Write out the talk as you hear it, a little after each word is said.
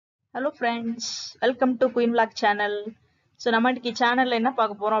Hello friends, welcome to Queen Black channel. So நம்ம இன்னைக்கு சேனல்ல என்ன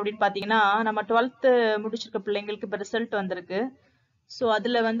பார்க்க போறோம் அப்படின்னு பாத்தீங்கன்னா நம்ம 12th முடிச்சிருக்க பிள்ளைங்களுக்கு இப்ப ரிசல்ட் வந்திருக்கு. ஸோ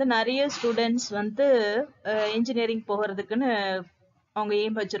அதுல வந்து நிறைய ஸ்டூடெண்ட்ஸ் வந்து இன்ஜினியரிங் போகிறதுக்குன்னு அவங்க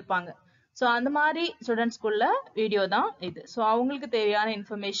எய்ம் வச்சிருப்பாங்க. ஸோ அந்த மாதிரி ஸ்டூடெண்ட்ஸ்குள்ள வீடியோ தான் இது. ஸோ அவங்களுக்கு தேவையான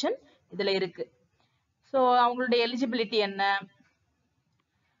இன்ஃபர்மேஷன் இதுல இருக்கு. ஸோ அவங்களுடைய எலிஜிபிலிட்டி என்ன,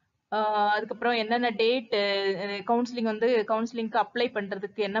 அதுக்கப்புறம் என்னென்ன டேட் கவுன்சிலிங்க்கு அப்ளை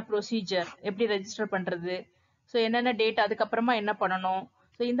பண்றதுக்கு என்ன ப்ரொசீஜர், எப்படி ரெஜிஸ்டர் பண்றது, ஸோ என்னென்ன டேட், அதுக்கப்புறமா என்ன பண்ணணும்,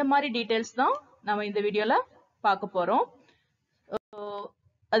 ஸோ இந்த மாதிரி டீட்டெயில்ஸ் தான் நம்ம இந்த வீடியோல பார்க்க போறோம்.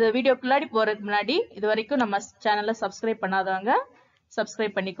 அது வீடியோக்குள்ளாடி போறதுக்கு முன்னாடி இது வரைக்கும் நம்ம சேனலை சப்ஸ்கிரைப் பண்ணாதவங்க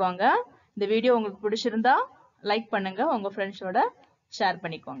சப்ஸ்கிரைப் பண்ணிக்கோங்க. இந்த வீடியோ உங்களுக்கு பிடிச்சிருந்தா லைக் பண்ணுங்க, உங்க ஃப்ரெண்ட்ஸோட ஷேர்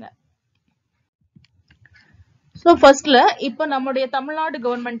பண்ணிக்கோங்க. ஸோ ஃபர்ஸ்ட்ல இப்போ நம்முடைய தமிழ்நாடு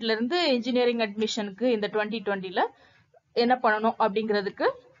கவர்மெண்ட்ல இருந்து இன்ஜினியரிங் அட்மிஷனுக்கு இந்த 2020ல என்ன பண்ணணும் அப்படிங்கிறதுக்கு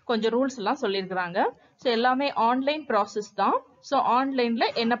கொஞ்சம் ரூல்ஸ் எல்லாம் சொல்லியிருக்கிறாங்க. ஸோ எல்லாமே ஆன்லைன் ப்ராசஸ் தான். ஸோ ஆன்லைன்ல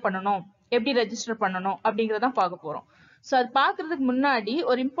என்ன பண்ணணும், எப்படி ரெஜிஸ்டர் பண்ணணும் அப்படிங்கறதான் பார்க்க போறோம். ஸோ அது பார்க்கறதுக்கு முன்னாடி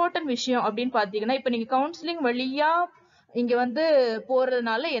ஒரு இம்பார்ட்டன்ட் விஷயம் அப்படின்னு பாத்தீங்கன்னா, இப்போ நீங்க கவுன்சிலிங் வழியா இங்க வந்து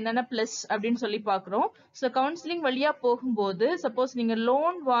போறதுனால என்னென்ன பிளஸ் அப்படின்னு சொல்லி பாக்குறோம். ஸோ கவுன்சிலிங் வழியா போகும்போது சப்போஸ் நீங்க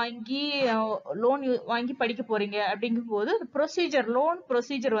லோன் வாங்கி படிக்க போறீங்க அப்படிங்கும் போது லோன்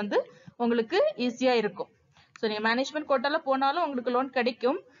ப்ரொசீஜர் வந்து உங்களுக்கு ஈஸியா இருக்கும். ஸோ நீங்க மேனேஜ்மெண்ட் கோட்டால போனாலும் உங்களுக்கு லோன்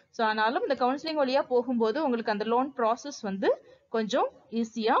கிடைக்கும். ஸோ ஆனாலும் இந்த கவுன்சிலிங் வழியா போகும்போது உங்களுக்கு அந்த லோன் ப்ராசஸ் வந்து கொஞ்சம்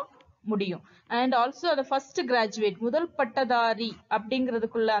ஈஸியா முடியும். அண்ட் ஆல்சோ அந்த ஃபர்ஸ்ட் கிராஜுவேட், முதல் பட்டதாரி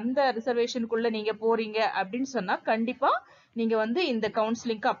அப்படிங்கிறதுக்குள்ள அந்த ரிசர்வேஷனுக்குள்ள நீங்க போறீங்க அப்படின்னு சொன்னா கண்டிப்பா நீங்க வந்து இந்த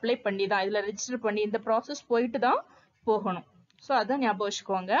கவுன்சிலிங்க்கு அப்ளை பண்ணி தான், இதுல ரெஜிஸ்டர் பண்ணி இந்த ப்ராசஸ் போயிட்டு தான் போகணும். ஸோ அதான் ஞாபகம்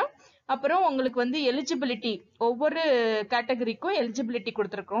வச்சுக்கோங்க. அப்புறம் உங்களுக்கு வந்து எலிஜிபிலிட்டி, ஒவ்வொரு கேட்டகரிக்கும் எலிஜிபிலிட்டி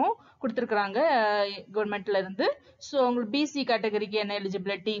கொடுத்துருக்காங்க கவர்மெண்ட்ல இருந்து. ஸோ உங்களுக்கு பிசி கேட்டகரிக்கு என்ன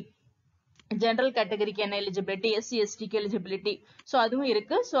எலிஜிபிலிட்டி, ஜெனரல் கேட்டகரிக்கு என்ன எலிஜிபிலிட்டி, எஸ்சி எஸ்டிக்கு எலிஜிபிலிட்டி, ஸோ அதுவும்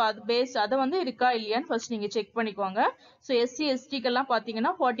இருக்கு. ஸோ அது அதை வந்து இருக்கா இல்லையான்னு ஃபர்ஸ்ட் நீங்க செக் பண்ணிக்கோங்க. ஸோ எஸ்சி எஸ்டிக்கெல்லாம்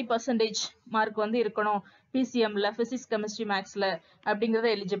பாத்தீங்கன்னா 40% மார்க் வந்து இருக்கணும் பிசிஎம்ல, பிசிக்ஸ் கெமிஸ்ட்ரி மேக்ஸ்ல அப்படிங்கறத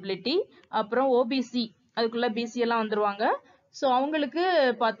எலிஜிபிலிட்டி. அப்புறம் ஓபிசி, அதுக்குள்ள பிசி எல்லாம் வந்துருவாங்க. ஸோ அவங்களுக்கு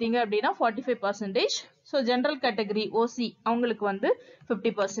பாத்தீங்க அப்படின்னா 45%. ஸோ ஜெனரல் கேட்டகரி ஓசி அவங்களுக்கு வந்து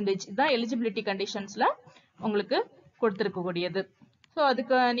 50%. இதுதான் எலிஜிபிலிட்டி கண்டிஷன்ஸ்ல உங்களுக்கு கொடுத்துருக்கக்கூடியது. ஸோ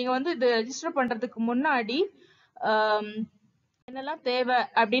அதுக்கு நீங்க வந்து இது ரெஜிஸ்டர் பண்றதுக்கு முன்னாடி என்னெல்லாம் தேவை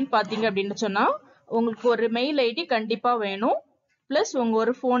அப்படின்னு பாத்தீங்க அப்படின்னு சொன்னா, உங்களுக்கு ஒரு மெயில் ஐடி கண்டிப்பா வேணும், பிளஸ் உங்க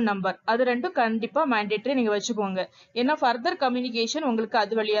ஒரு போன் நம்பர், அது ரெண்டும் கண்டிப்பா மேண்டேட்டரி நீங்க வச்சுக்கோங்க. ஏன்னா ஃபர்தர் கம்யூனிகேஷன் உங்களுக்கு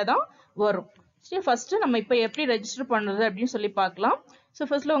அது வழியா தான் வரும். சரி, ஃபர்ஸ்ட் நம்ம இப்ப எப்படி ரெஜிஸ்டர் பண்றது அப்படின்னு சொல்லி பார்க்கலாம். ஸோ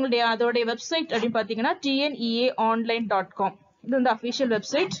ஃபர்ஸ்ட்ல உங்களுடைய அதோடைய வெப்சைட் அப்படின்னு பாத்தீங்கன்னா tneaonline.com, இது வந்து அபிஷியல்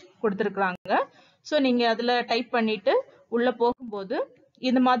வெப்சைட் கொடுத்துருக்காங்க. ஸோ நீங்க அதுல டைப் பண்ணிட்டு உள்ள போகும்போது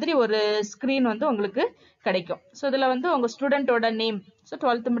இந்த மாதிரி ஒரு ஸ்கிரீன் வந்து உங்களுக்கு கிடைக்கும். ஸோ இதுல வந்து உங்க ஸ்டூடெண்டோட நேம், ஸோ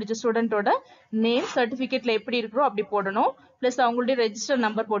 12th முடிச்ச ஸ்டூடெண்டோட நேம் சர்டிபிகேட்ல எப்படி இருக்கிறோம் அப்படி போடணும். பிளஸ் அவங்களுடைய register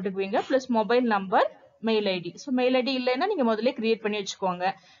number போட்டுக்குவீங்க, plus mobile number, mail ID. So mail ID இல்லைன்னா நீங்க முதல்ல கிரியேட் பண்ணி வச்சுக்கோங்க,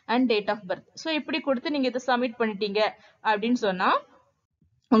 and date of birth. So இப்படி கொடுத்து நீங்க இதை சப்மிட் பண்ணிட்டீங்க அப்படின்னு சொன்னா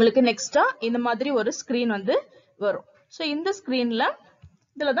உங்களுக்கு நெக்ஸ்டா இந்த மாதிரி ஒரு ஸ்கிரீன் வந்து வரும். ஸோ இந்த ஸ்கிரீன்ல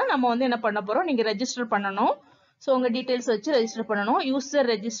இதுலதான் நம்ம வந்து என்ன பண்ண போறோம், நீங்க ரெஜிஸ்டர் பண்ணணும். ஸோ உங்க டீடைல்ஸ் வச்சு ரெஜிஸ்டர் பண்ணணும். User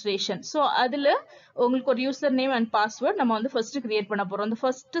registration. ஸோ அதுல உங்களுக்கு ஒரு யூசர் நேம் அண்ட் பாஸ்வேர்ட் நம்ம வந்து ஃபர்ஸ்ட் கிரியேட் பண்ண போறோம். இந்த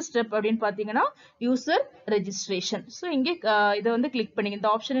ஃபர்ஸ்ட் ஸ்டெப் அப்படின்னு பாத்தீங்கன்னா யூசர் ரெஜிஸ்ட்ரேஷன். ஸோ இங்கே இதை வந்து கிளிக் பண்ணீங்க, இந்த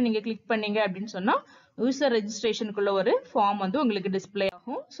ஆப்ஷனை நீங்க கிளிக் பண்ணீங்க அப்படின்னு சொன்னா யூசர் ரெஜிஸ்ட்ரேஷனுக்குள்ள ஒரு ஃபார்ம் வந்து உங்களுக்கு டிஸ்பிளே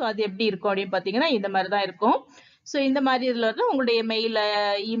ஆகும். ஸோ அது எப்படி இருக்கும் அப்படின்னு பாத்தீங்கன்னா இந்த மாதிரி தான் இருக்கும். ஸோ இந்த மாதிரி இதுல வந்து உங்களுடைய மெயில்,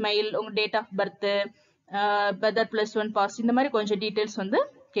 இமெயில், உங்க date of birth, weather +1 pass, இந்த மாதிரி கொஞ்சம் டீடைல்ஸ் வந்து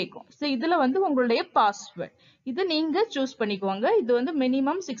கேட்கும். ஸோ இதுல வந்து உங்களுடைய பாஸ்வேர்ட் இது நீங்க சூஸ் பண்ணிக்கோங்க. இது வந்து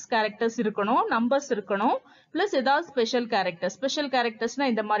மினிமம் 6 கேரக்டர்ஸ் இருக்கணும், நம்பர்ஸ் இருக்கணும், பிளஸ் ஏதாவது ஸ்பெஷல் கேரக்டர்ஸ்னா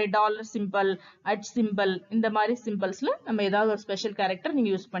இந்த மாதிரி டாலர் சிம்பிள், சிம்பிள், இந்த மாதிரி சிம்பிள்ஸ்ல நம்ம ஏதாவது ஒரு ஸ்பெஷல் கேரக்டர்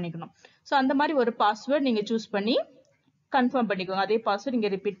நீங்க யூஸ் பண்ணிக்கணும். ஸோ அந்த மாதிரி ஒரு பாஸ்வேர்ட் நீங்க சூஸ் பண்ணி கன்ஃபார்ம் பண்ணிக்கோங்க. அதே பாஸ்வேர்ட்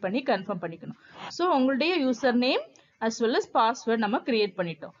நீங்க ரிப்பீட் பண்ணி கன்ஃபார்ம் பண்ணிக்கணும். ஸோ உங்களுடைய user name as well as password நம்ம கிரியேட்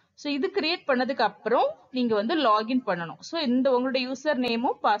பண்ணிட்டோம். ஸோ இது கிரியேட் பண்ணதுக்கு அப்புறம் நீங்க வந்து லாகின் பண்ணணும். ஸோ இந்த உங்களுடைய யூசர்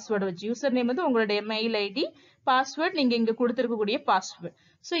நேமும் பாஸ்வேர்டு வச்சு, யூசர் நேம் வந்து உங்களுடைய மெயில் ஐடி, பாஸ்வேர்ட் நீங்க இங்க கொடுத்துருக்கக்கூடிய பாஸ்வேர்ட்.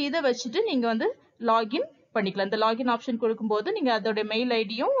 ஸோ இதை வச்சுட்டு நீங்க வந்து லாகின் பண்ணிக்கலாம். இந்த லாகின் ஆப்ஷன் கொடுக்கும்போது நீங்க அதோட மெயில்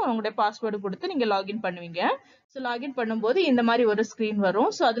ஐடியும் உங்களுடைய பாஸ்வேர்டு கொடுத்து நீங்க லாகின் பண்ணுவீங்க. ஸோ லாகின் பண்ணும்போது இந்த மாதிரி ஒரு ஸ்கிரீன்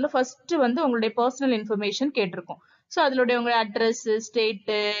வரும். ஸோ அதுல ஃபர்ஸ்ட் வந்து உங்களுடைய பர்சனல் இன்ஃபர்மேஷன் கேட்டிருக்கும். ஸோ அதனுடைய உங்க அட்ரஸ்,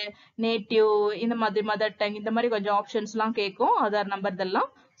 ஸ்டேட்டு, நேட்டிவ், இந்த மாதிரி மதர் டங், இந்த மாதிரி கொஞ்சம் ஆப்ஷன்ஸ் எல்லாம் கேட்கும், ஆதார் நம்பர் இதெல்லாம்.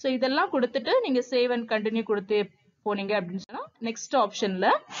 ஸோ இதெல்லாம் கொடுத்துட்டு நீங்க சேவ் அண்ட் கண்டினியூ கொடுத்து போனீங்க அப்படின்னு சொன்னா நெக்ஸ்ட் ஆப்ஷன்ல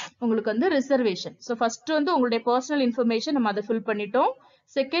உங்களுக்கு வந்து ரிசர்வேஷன். ஸோ ஃபர்ஸ்ட் வந்து உங்களுடைய பர்சனல் இன்ஃபர்மேஷன் நம்ம அதை ஃபில் பண்ணிட்டோம்.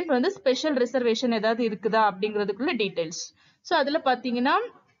 செகண்ட் வந்து ஸ்பெஷல் ரிசர்வேஷன் ஏதாவது இருக்குதா அப்படிங்கிறதுக்குள்ள டீடைல்ஸ். ஸோ அதுல பாத்தீங்கன்னா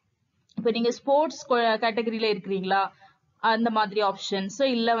இப்ப நீங்க ஸ்போர்ட்ஸ் கேட்டகரியில இருக்கிறீங்களா அந்த மாதிரி ஆப்ஷன்ஸ்,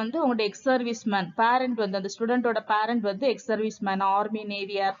 இல்ல வந்து உங்களோட எக்ஸ் சர்வீஸ் மேன் பேரண்ட் வந்து அந்த ஸ்டூடெண்டோட பேரண்ட் வந்து ex service man army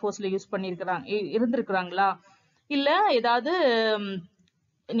navy ஏர்ஃபோர்ஸ்ல use பண்ணிருக்காங்க இருந்திருக்கிறாங்களா, இல்ல ஏதாவது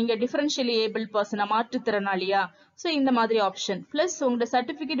நீங்க டிஃபரன்ஷியலி ஏபிள் பர்சனா மாற்றுத்திறனாளியா, சோ இந்த மாதிரி ஆப்ஷன் பிளஸ் உங்களோட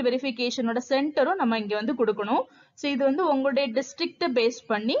சர்டிபிகேட் வெரிஃபிகேஷனோட சென்டரும் நம்ம இங்க வந்து கொடுக்கணும். சோ இது வந்து உங்களுடைய டிஸ்ட்ரிக்ட் பேஸ்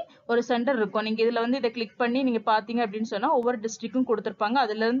பண்ணி ஒரு சென்டர் இருக்கும். நீங்க இதுல வந்து இதை கிளிக் பண்ணி நீங்க பாத்தீங்க அப்படின்னு சொன்னா ஒவ்வொரு டிஸ்ட்ரிக்டும் கொடுத்திருப்பாங்க.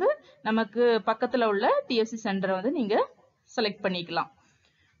 அதுல இருந்து நமக்கு பக்கத்துல உள்ள டிஎஸ்சி சென்டரை வந்து நீங்க செலக்ட் பண்ணிக்கலாம்.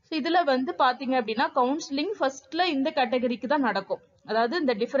 இதுல வந்து பாத்தீங்க அப்படின்னா கவுன்சிலிங் ஃபர்ஸ்ட்ல இந்த கேட்டகரிக்கு தான் நடக்கும். அதாவது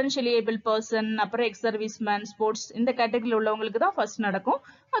இந்த டிஃபரன்ஷியலி ஏபிள் பர்சன், அப்புறம் எக்ஸ் சர்வீஸ் மேன், ஸ்போர்ட்ஸ் இந்த கேட்டகரியில் உள்ளவங்களுக்கு தான் ஃபர்ஸ்ட் நடக்கும்.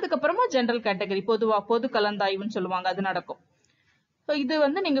 அதுக்கப்புறமா ஜெனரல் கேட்டகரி பொது கலந்தாய்வுன்னு சொல்லுவாங்க, அது நடக்கும். இது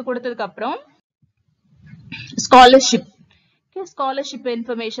வந்து நீங்க கொடுத்ததுக்கு அப்புறம் ஸ்காலர்ஷிப் ஸ்காலர்ஷிப்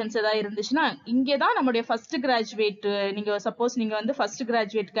இன்ஃபர்மேஷன்ஸ் ஏதாவது இருந்துச்சுன்னா இங்கதான் நம்முடைய ஃபர்ஸ்ட் கிராஜுவேட், நீங்க சப்போஸ் நீங்க வந்து ஃபர்ஸ்ட்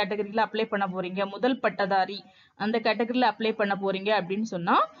கிராஜுவேட் கேட்டகரியில அப்ளை பண்ண போறீங்க, முதல் பட்டதாரி அந்த கேட்டகரியில அப்ளை பண்ண போறீங்க அப்படின்னு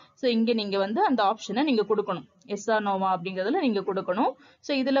சொன்னா சோ இங்க நீங்க வந்து அந்த ஆப்ஷனை நீங்க கொடுக்கணும். எஸ் ஆர் நோவா அப்படிங்கறதுல நீங்க கொடுக்கணும்.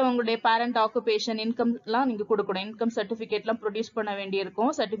 சோ இதுல உங்களுடைய பேரண்ட் ஆக்குபேஷன் இன்கம் எல்லாம் நீங்க கொடுக்கணும். இன்கம் சர்டிபிகேட் எல்லாம் ப்ரொடியூஸ் பண்ண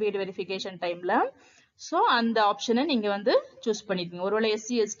வேண்டியிருக்கும் சர்டிபிகேட் வெரிஃபிகேஷன் டைம்ல. சோ அந்த ஆப்ஷனை நீங்க வந்து சூஸ் பண்ணிக்கோங்க. ஒருவேளை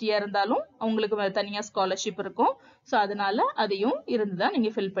எஸ்சி எஸ்டியா இருந்தாலும் அவங்களுக்கு தனியா ஸ்காலர்ஷிப் இருக்கும். சோ அதனால அதையும் இருந்துதான் நீங்க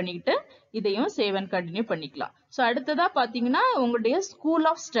ஃபில் பண்ணிக்கிட்டு இதையும் சேவ் அண்ட் கண்டினியூ பண்ணிக்கலாம். சோ அடுத்ததா பாத்தீங்கன்னா உங்களுடைய ஸ்கூல்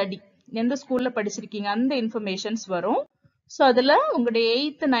ஆஃப் ஸ்டடி, எந்த ஸ்கூல்ல படிச்சிருக்கீங்க அந்த இன்ஃபர்மேஷன்ஸ் வரும். சோ அதுல உங்களுடைய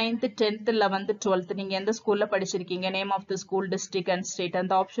 8th 9th 10th 11th 12th நீங்க எந்த ஸ்கூல்ல படிச்சிருக்கீங்க, name of the school, district and state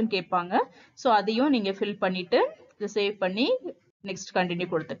அந்த ஆப்ஷன் கேட்பாங்க. சோ அதையும் நீங்க ஃபில் பண்ணிட்டு சேவ் பண்ணி நெக்ஸ்ட் கண்டினியூ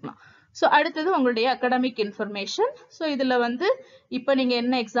கொடுத்துக்கலாம். சோ அடுத்தது உங்களுடைய அகாடமிக் இன்ஃபர்மேஷன். சோ இதுல வந்து இப்ப நீங்க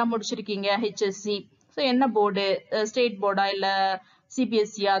என்ன எக்ஸாம் முடிச்சிருக்கீங்க, ஹெச்எஸ்சி, சோ என்ன போர்டு, ஸ்டேட் போர்டா இல்ல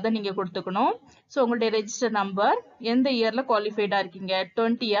சிபிஎஸ்சியா, அதை நீங்க கொடுத்துக்கணும். சோ உங்களுடைய ரெஜிஸ்டர் நம்பர், எந்த இயர்ல குவாலிஃபைடா இருக்கீங்க,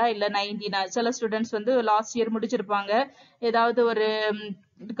 20யா இல்ல 19ஆ. சில ஸ்டூடெண்ட்ஸ் வந்து லாஸ்ட் இயர் முடிச்சிருப்பாங்க, ஏதாவது ஒரு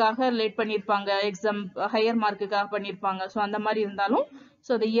இதுக்காக லேட் பண்ணிருப்பாங்க, எக்ஸாம் ஹையர் மார்க்குக்காக பண்ணிருப்பாங்க. சோ அந்த மாதிரி இருந்தாலும்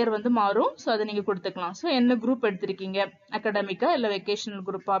சோ அந்த இயர் வந்து மாறும். சோ அதை நீங்க கொடுத்துக்கலாம். சோ என்ன குரூப் எடுத்திருக்கீங்க, அகாடமிக்கா இல்ல வெகேஷனல்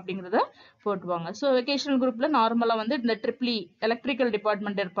குரூப்பா அப்படிங்கறத போட்டுவாங்க. சோ வெகேஷனல் குரூப்ல நார்மலா வந்து இந்த ட்ரிபிள் எலக்ட்ரிக்கல்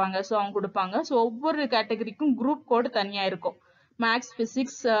டிபார்ட்மெண்ட் இருப்பாங்க. சோ அவங்க கொடுப்பாங்க. சோ ஒவ்வொரு கேட்டகரிக்கும் குரூப் கோடு தனியா இருக்கும். மேக்ஸ்,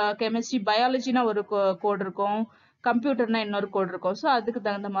 பிசிக்ஸ், கெமிஸ்ட்ரி, பயாலஜினா ஒரு கோட் இருக்கும், கம்ப்யூட்டர்னா இன்னொரு கோட் இருக்கும். சோ அதுக்கு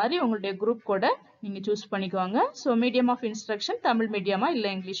தகுந்த மாதிரி உங்களுடைய குரூப் கோட நீங்க சூஸ் பண்ணிக்குவாங்க. So medium of instruction Tamil மீடியமா இல்ல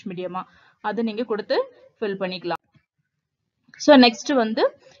இங்கிலீஷ் மீடியமா அதை நீங்க கொடுத்து ஃபில் பண்ணிக்கலாம். சோ நெக்ஸ்ட் வந்து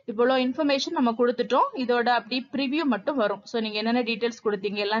இவ்வளவு இன்ஃபர்மேஷன் நம்ம கொடுத்துட்டோம். இதோட அப்படி ப்ரிவியூ மட்டும் வரும். சோ நீங்க என்னென்ன டீடைல்ஸ்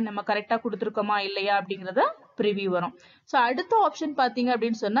கொடுத்தீங்க எல்லாம் நம்ம கரெக்டா கொடுத்துருக்கோமா இல்லையா அப்படிங்கறத ப்ரிவியூ வரும். சோ அடுத்த ஆப்ஷன் பாத்தீங்க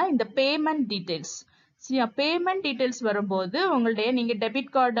அப்படின்னு சொன்னா இந்த பேமெண்ட் டீடைல்ஸ். பேமெண்ட் டீடைல்ஸ் வரும்போது உங்களுடைய நீங்க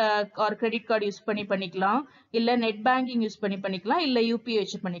debit card or credit card use பண்ணிக்கலாம், இல்ல நெட் பேங்கிங் யூஸ் பண்ணிக்கலாம், இல்ல யூபிஐ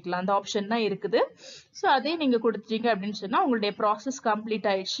வச்சு பண்ணிக்கலாம். அந்த ஆப்ஷன் தான் இருக்குது. சோ அதே நீங்க கொடுத்துட்டீங்க அப்படின்னு சொன்னா உங்களுடைய ப்ராசஸ் கம்ப்ளீட்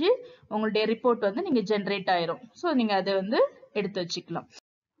ஆயிடுச்சு. உங்களுடைய ரிப்போர்ட் வந்து நீங்க ஜெனரேட் ஆயிரும். சோ நீங்க அதை வந்து எடுத்து வச்சுக்கலாம்.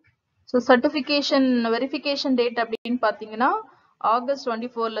 சோ சர்டிபிகேஷன் வெரிஃபிகேஷன் டேட் அப்படின்னு பாத்தீங்கன்னா ஆகஸ்ட்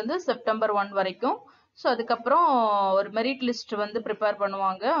 24ல இருந்து செப்டம்பர் 1 வரைக்கும். சோ அதுக்கப்புறம் ஒரு மெரிட் லிஸ்ட் வந்து ப்ரிப்பேர்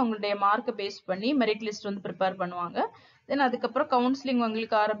பண்ணுவாங்க. அவங்களுடைய மார்க் பேஸ் பண்ணி மெரிட் லிஸ்ட் வந்து ப்ரிப்பேர் பண்ணுவாங்க. தென் அதுக்கப்புறம் கவுன்சிலிங்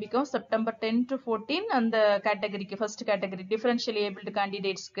உங்களுக்கு ஆரம்பிக்கும் செப்டம்பர் 10 to 14 அந்த கேட்டகரிக்கு, ஃபர்ஸ்ட் கேட்டகரி டிஃபரன்ஷியலி ஏபிள்டு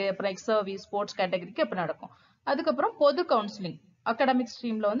கேண்டிடேட்ஸ்க்கு, அப்புறம் எக்ஸ் சர்வீஸ், ஸ்போர்ட்ஸ் கேட்டகரிக்கு அப்ப நடக்கும். அதுக்கப்புறம் பொது கவுன்சிலிங் அகாடமிக்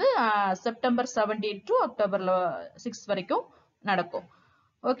ஸ்ட்ரீம்ல வந்து செப்டம்பர் 17 to அக்டோபர் 6 வரைக்கும் நடக்கும்.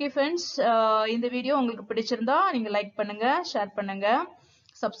 ஓகே ஃப்ரெண்ட்ஸ், இந்த வீடியோ உங்களுக்கு பிடிச்சிருந்தா நீங்க லைக் பண்ணுங்க, ஷேர் பண்ணுங்க,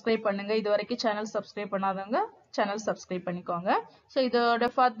 சப்ஸ்கிரைப் பண்ணுங்க. இது வரைக்கும் சேனல் சப்ஸ்கிரைப் பண்ணாதவங்க சேனல் சப்ஸ்கிரைப் பண்ணிக்கோங்க. ஸோ இதோட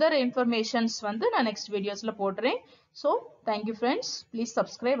ஃபர்தர் இன்ஃபர்மேஷன்ஸ் வந்து நான் நெக்ஸ்ட் வீடியோஸ்ல போடுறேன். So thank you friends, please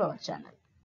subscribe our channel.